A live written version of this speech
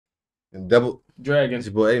And double Dragon. It's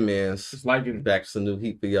your boy AMENZ. Just like it. Back to some new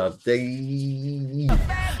heat for y'all today.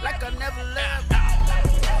 Like I never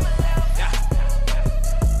left.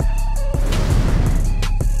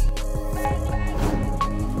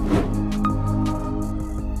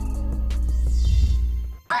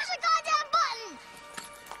 Push the goddamn button!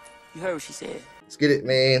 You heard what she said. Let's get it,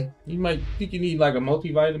 man. You might think you need like a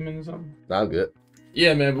multivitamin or something. Sound good.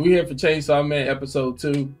 Yeah, man, but we here for Chainsaw Man episode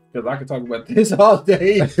 2 because I can talk about this all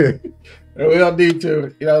day. And we don't need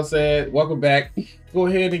to, you know what I'm saying? Welcome back. Go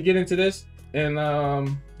ahead and get into this. And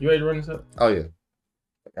you ready to run this up? Oh yeah.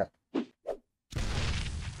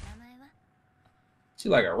 She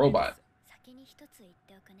like a robot.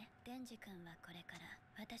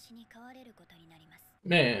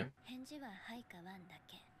 Man.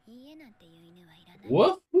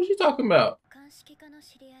 What? Who's she talking about?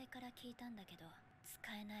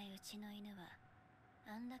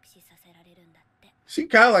 She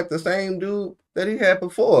kind of like the same dude that he had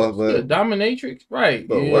before, but Yeah, dominatrix, right?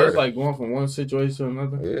 But Yeah, worse. it's like going from one situation to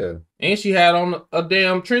another. yeah, And she had on a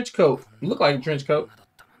damn trench coat. Look like a trench coat.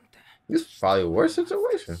 this is probably a worse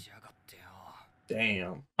situation.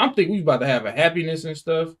 Damn. I'm thinking we about to have a happiness and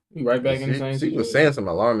stuff. We right back in the same She situation. was saying some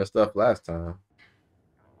alarming stuff last time.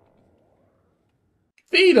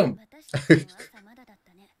 Feed him.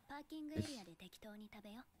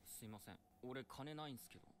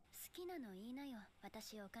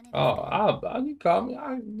 Oh, I'll you call me.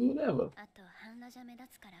 I'll do whatever.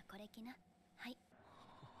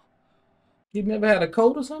 You never had a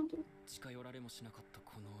coat or something?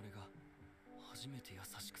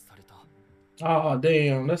 Oh,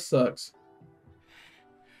 damn. That sucks.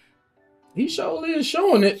 He surely is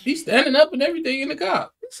showing it. He's standing up and everything in the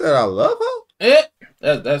car. He said, "I love her." Eh,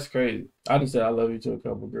 that's crazy. I just said I love you to a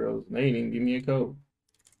couple girls. They ain't even give me a coat.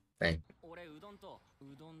 Dang.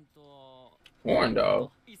 Corn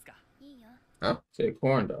dog. Huh? Said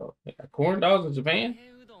corn dog. They got corn dogs in Japan?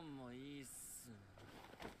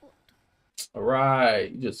 All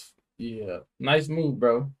right. Just, yeah. Nice move,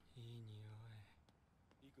 bro.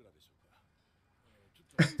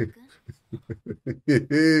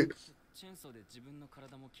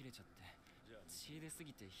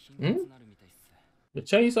 The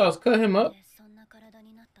chainsaws cut him up.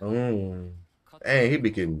 Dang, he be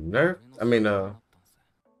getting nerfed. I mean,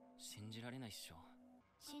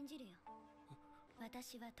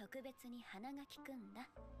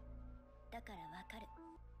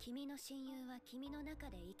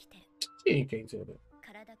 She can't tell that.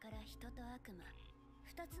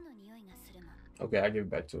 Okay, I give it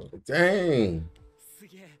back to him. dang.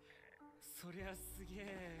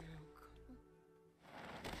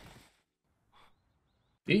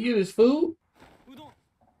 Did he get his food?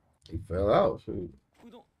 He fell out. Shoot.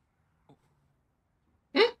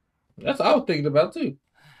 That's what I was thinking about too.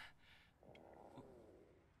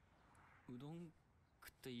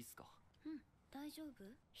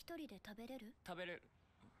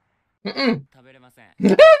 Mm-mm.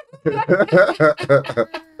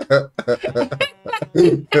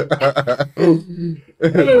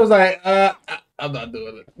 It was like, I'm not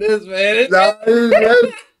doing it. This man.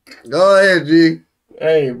 Go ahead, G.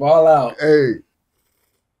 Hey, ball out. Hey.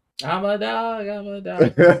 I'm a dog. I'm a dog.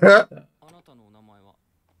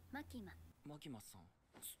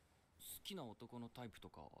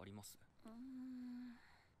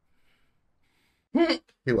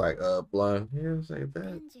 He like, blonde hair, say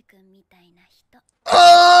that.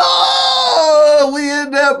 Oh, we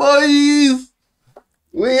in there, boys.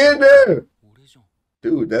 We in there.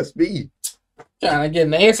 Dude, that's me. Trying to get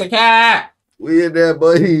an answer card. We in there,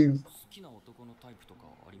 boys.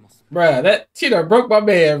 Bruh, that she done broke my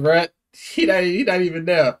man, bruh. He not even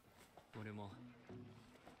there.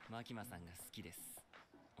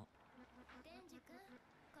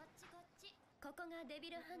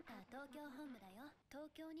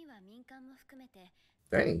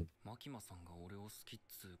 Dang.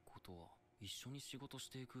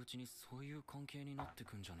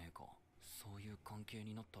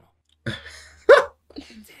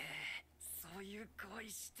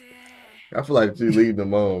 I feel like you leading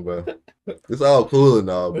them on, bro. It's all cool and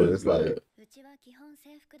all, but it's like,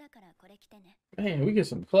 man, we get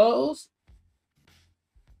some clothes.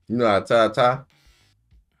 you know how to tie?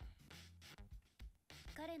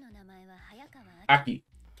 Aki.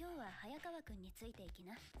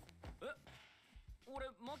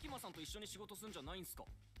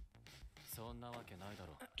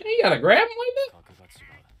 You gotta grab him like that?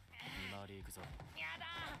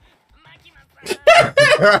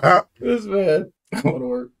 This man. I wanna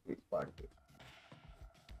work.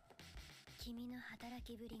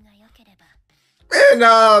 Man,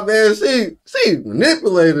 nah, man, she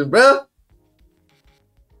manipulated, bruh.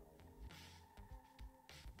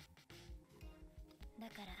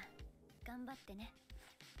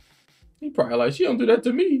 He probably like, she don't do that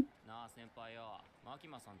to me.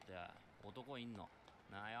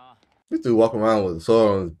 This dude walking around with a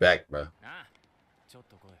sword on his back, bro.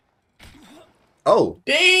 Oh.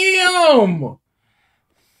 Damn! What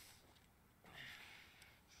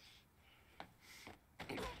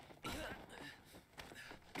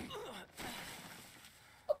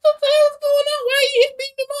the hell's going on? Why you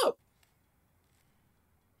beating him up?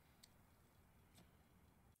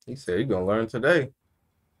 He said he's gonna learn today.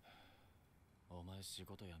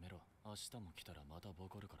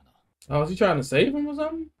 Oh, is he trying to save him or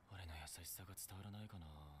something?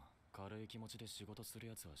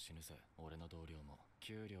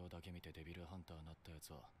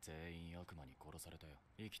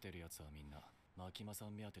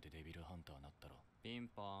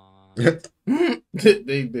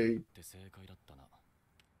 They.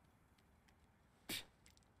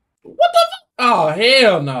 What the fuck? Oh,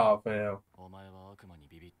 hell no, fam.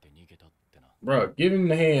 Bro, give him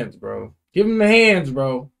the hands, bro. Give him the hands,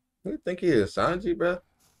 bro. You think he is Sanji, bro?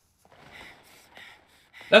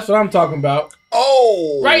 That's what I'm talking about.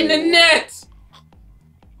 Oh! Right in the net!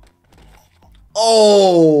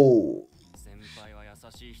 Oh!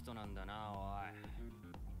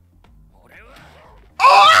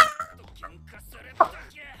 Oh!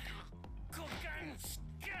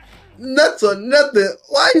 Nuts or nothing.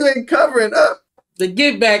 Why you ain't covering up? The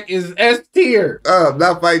get back is S tier. I'm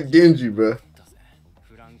not fighting Genji, bro.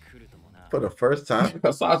 For the first time.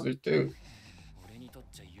 A sausage too.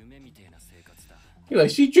 He like,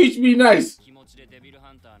 she treats me nice.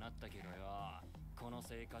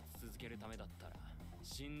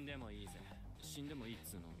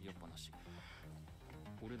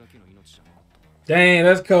 Dang,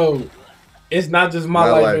 that's cold. It's not just my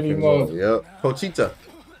life anymore. Yep. Pochita.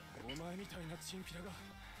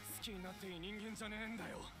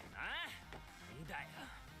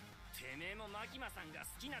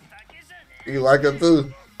 You like it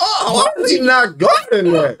too? Oh, why is he not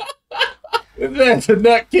guarding that? This man's a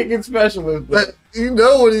nut kicking specialist. But you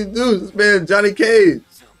know what he do? This man Johnny Cage.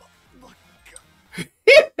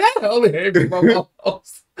 Only hate my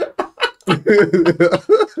balls. That's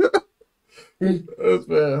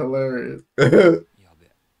man hilarious.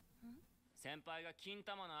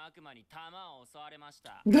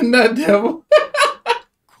 The nut devil.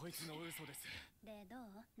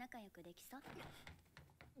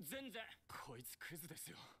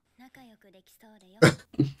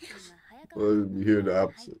 Well, you hear the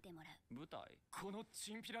opposite.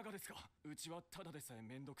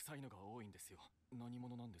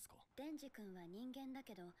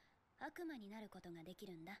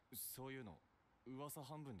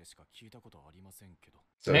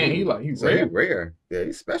 Man, he's rare. Yeah,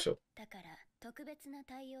 he's special. What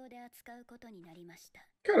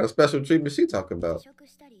kind of special treatment she talking about?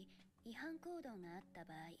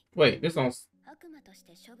 Wait, this on.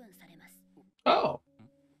 Oh,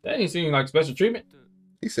 that ain't seem like special treatment.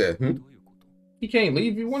 He said, He can't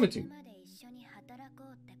leave if he wanted to.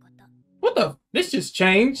 What the? This just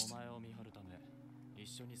changed.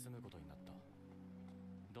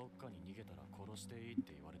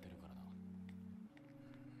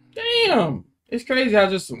 Damn! It's crazy how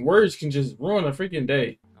just some words can just ruin a freaking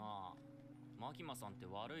day.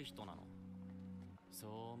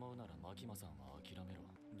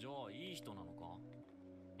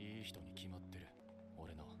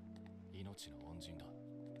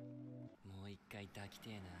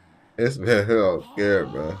 This man hell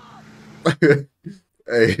scared, bro.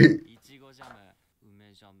 Hey.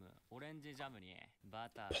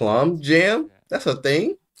 Plum jam? That's a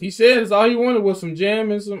thing? He said all he wanted was some jam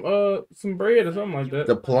and some bread or something like that.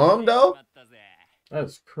 The plum though?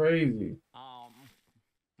 That's crazy.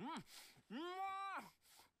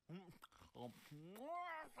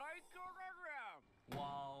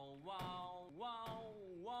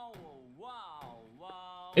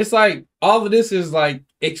 It's like all of this is like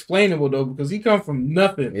explainable though because he come from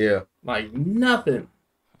nothing. Yeah. Like nothing.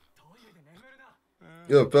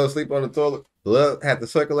 You ever fell asleep on the toilet? Blood had to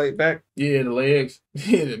circulate back? Yeah, the legs.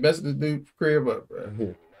 Yeah, the best of the dude crib up,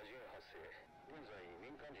 bro.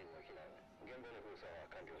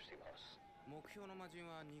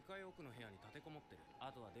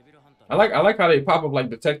 I like how they pop up like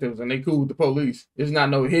detectives and they cool with the police. It's not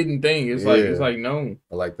no hidden thing. It's like known.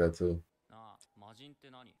 I like that too.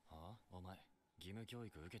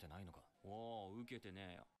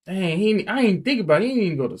 Dang, I ain't think about it. He didn't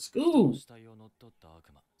even go to school.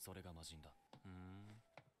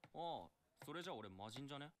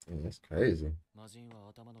 That's crazy.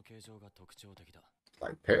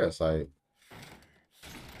 Like Parasite.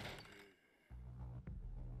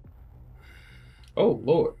 Oh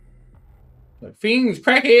Lord. Like fiends,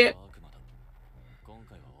 crackhead.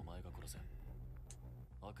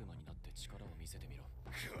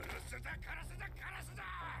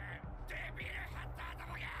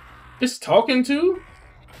 It's talking to?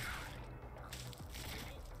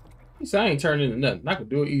 He said I ain't turning into nothing. I could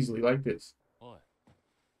do it easily like this.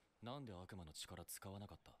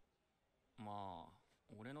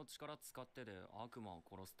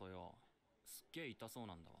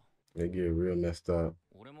 They get real messed up.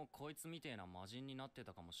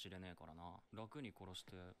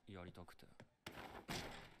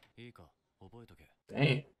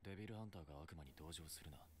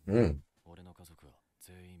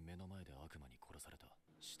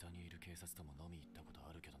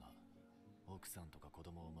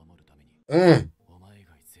 Damn.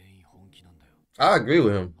 I agree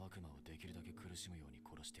with him.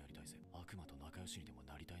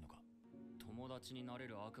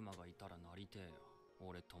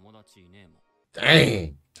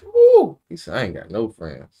 Dang. Woo. He said I ain't got no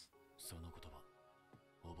friends.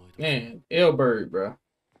 Man, Elberg, bro.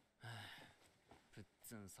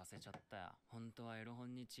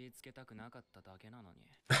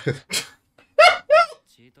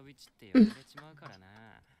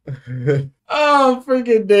 Oh, I'm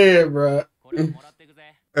freaking dead, bro.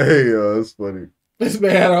 Hey, yo, that's funny. This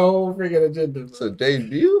man had a whole freaking agenda. It's a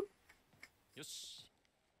debut?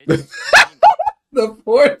 The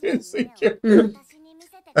fourth insecure.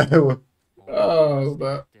 Oh,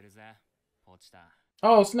 but.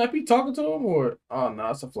 Oh, Snappy talking to him or? Oh, no,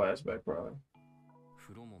 it's a flashback, probably.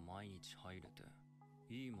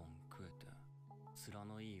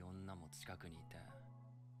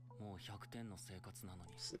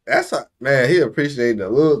 That's a, man, he appreciated the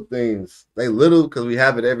little things. They little because we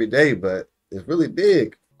have it every day, but it's really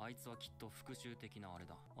big.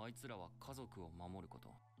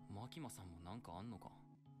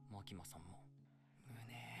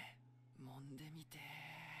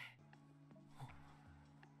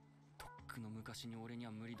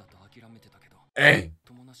 Dang.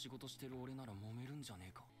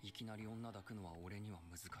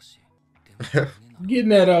 Getting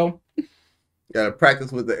that, though. Gotta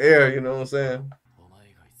practice with the air, you know what I'm saying?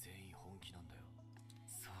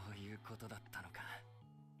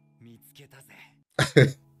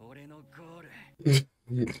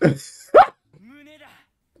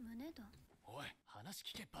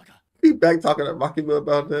 He back talking to Makima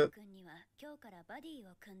about that.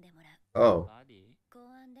 Oh.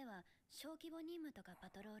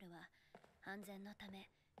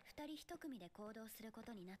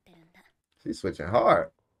 She's switching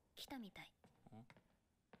hard.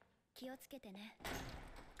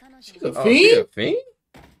 She's a Oh, fiend? she a fiend?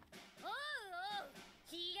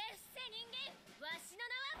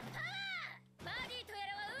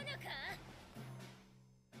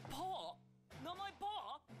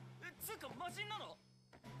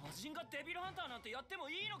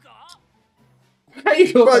 How you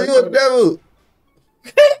doing? Bro, you a devil.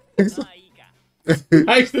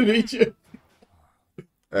 Nice to meet you.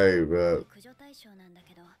 Hey, bro.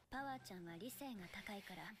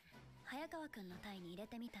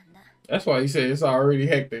 That's why he said it's already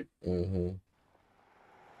hectic.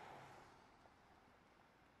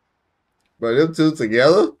 But them two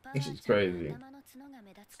together? This is crazy.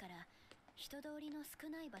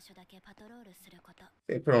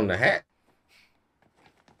 They put on the hat.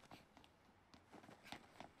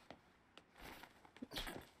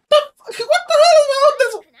 What the hell is wrong with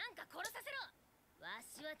this?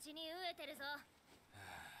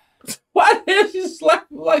 Why did she slap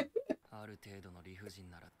him like that?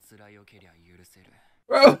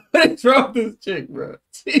 Bro, what is wrong with this chick, bro?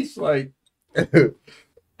 She's like,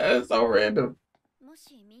 that's so random.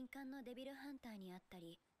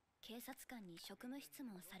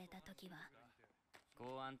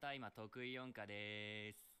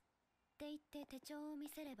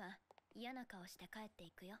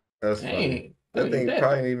 That's funny. That Look at thing that.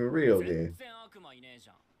 probably ain't even real then.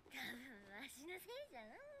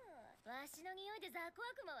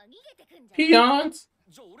 Peons?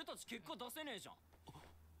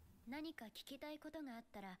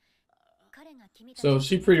 So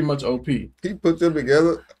she pretty much OP. He put them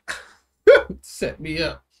together. Set me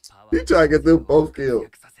up. He trying to get them both killed.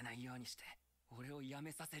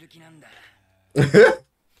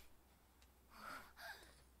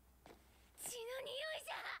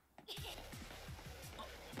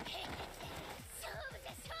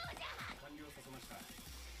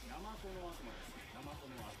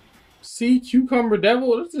 Sea Cucumber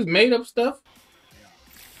Devil. This is made up stuff.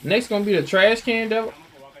 Next gonna be the Trash Can Devil.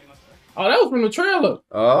 Oh, that was from the trailer.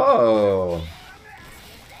 Oh.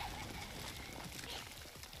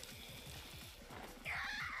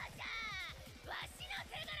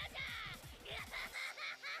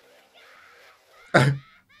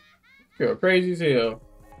 Feel crazy as hell.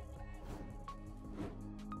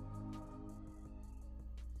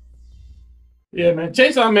 Yeah, man.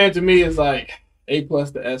 Chainsaw Man to me is like A+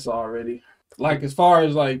 to S already. Like as far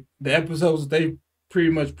as like the episodes that they pretty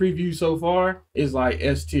much previewed so far is like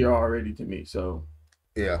S tier already to me. So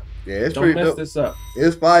Yeah, it's don't pretty mess dope. this up.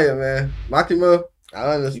 It's fire, man. Makima,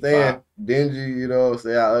 I understand. fire. Dingy, you know what I'm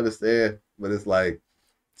saying? I understand. But it's like,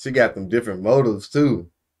 she got them different motives too.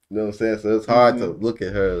 You know what I'm saying? So it's hard to look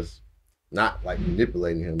at her as not like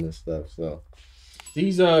manipulating him and stuff. So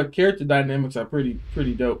These character dynamics are pretty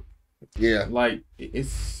dope. yeah. Like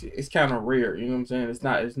it's kind of rare, you know what I'm saying? It's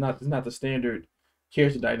not the standard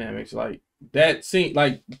character dynamics. Like that scene,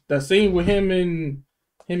 like the scene with him and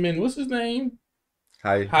what's his name?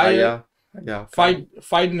 Hiya.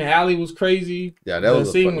 Fight in the alley was crazy. Yeah, that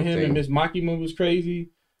was the a scene funny with him scene. and Miss Makima was crazy.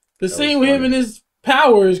 The That scene was with him funny. and his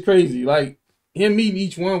power is crazy. Like him meeting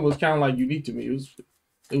each one was kind of like unique to me.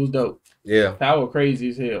 It was dope. Yeah. Power crazy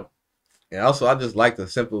as hell. And also, I just like the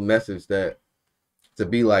simple message that to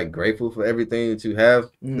be like grateful for everything that you have.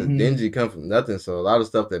 The dingy come from nothing. So a lot of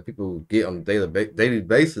stuff that people get on a daily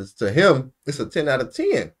basis, to him, it's a 10 out of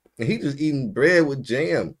 10. And he just eating bread with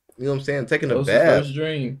jam. You know what I'm saying? Taking a That was bath. his first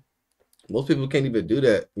dream. Most people can't even do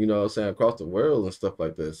that, you know what I'm saying, across the world and stuff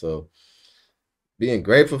like that. So being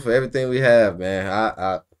grateful for everything we have, man.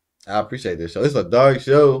 I appreciate this show. It's a dark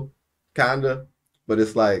show, kinda, but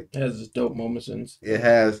it's like It has this dope moments and it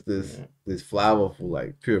has this flowerful,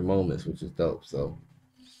 like pure moments, which is dope. So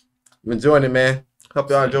I'm enjoying it, man. Hope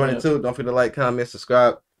y'all enjoying it too. Don't forget to like, comment,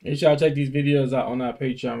 subscribe. make sure y'all check these videos out on our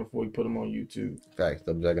Patreon before we put them on YouTube. Facts.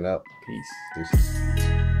 Stop checking out. Peace.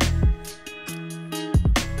 Deuces.